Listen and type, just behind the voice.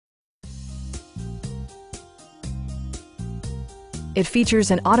It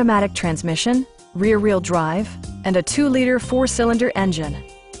features an automatic transmission, rear-wheel drive, and a 2-liter 4-cylinder engine.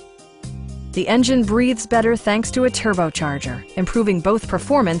 The engine breathes better thanks to a turbocharger, improving both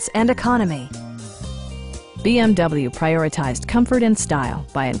performance and economy. BMW prioritized comfort and style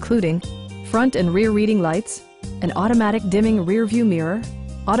by including front and rear reading lights, an automatic dimming rear-view mirror,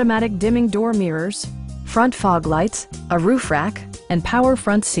 automatic dimming door mirrors, front fog lights, a roof rack, and power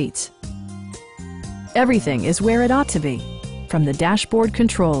front seats. Everything is where it ought to be, from the dashboard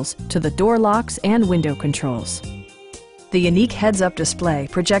controls to the door locks and window controls. The unique heads-up display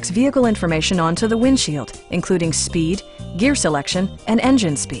projects vehicle information onto the windshield, including speed, gear selection, and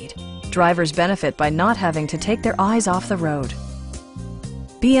engine speed. Drivers benefit by not having to take their eyes off the road.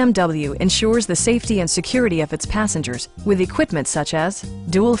 BMW ensures the safety and security of its passengers with equipment such as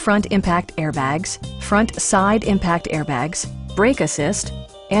dual front impact airbags, front side impact airbags, brake assist,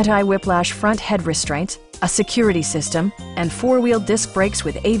 anti-whiplash front head restraints, a security system, and 4-wheel disc brakes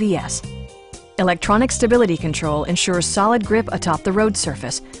with ABS. Electronic stability control ensures solid grip atop the road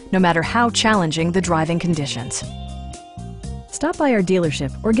surface, no matter how challenging the driving conditions. Stop by our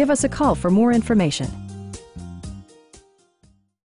dealership or give us a call for more information.